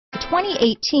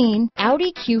2018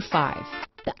 Audi Q5.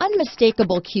 The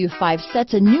unmistakable Q5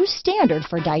 sets a new standard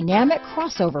for dynamic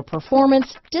crossover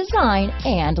performance, design,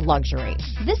 and luxury.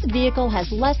 This vehicle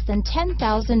has less than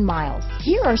 10,000 miles.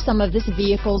 Here are some of this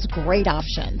vehicle's great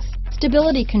options: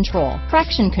 stability control,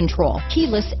 traction control,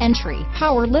 keyless entry,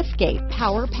 power liftgate,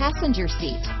 power passenger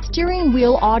seat, steering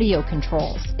wheel audio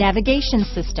controls, navigation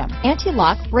system,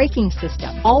 anti-lock braking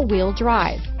system, all-wheel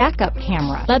drive, backup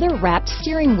camera, leather-wrapped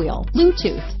steering wheel,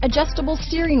 Bluetooth, adjustable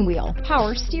steering wheel,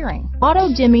 power steering,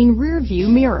 auto-dimming rear view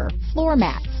mirror, floor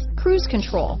mats, cruise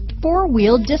control,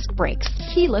 four-wheel disc brakes,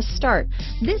 keyless start.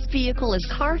 This vehicle is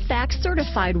Carfax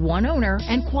certified one owner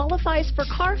and qualifies for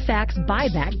Carfax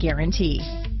buyback guarantee.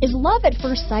 Is love at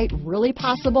first sight really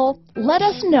possible? Let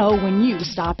us know when you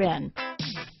stop in.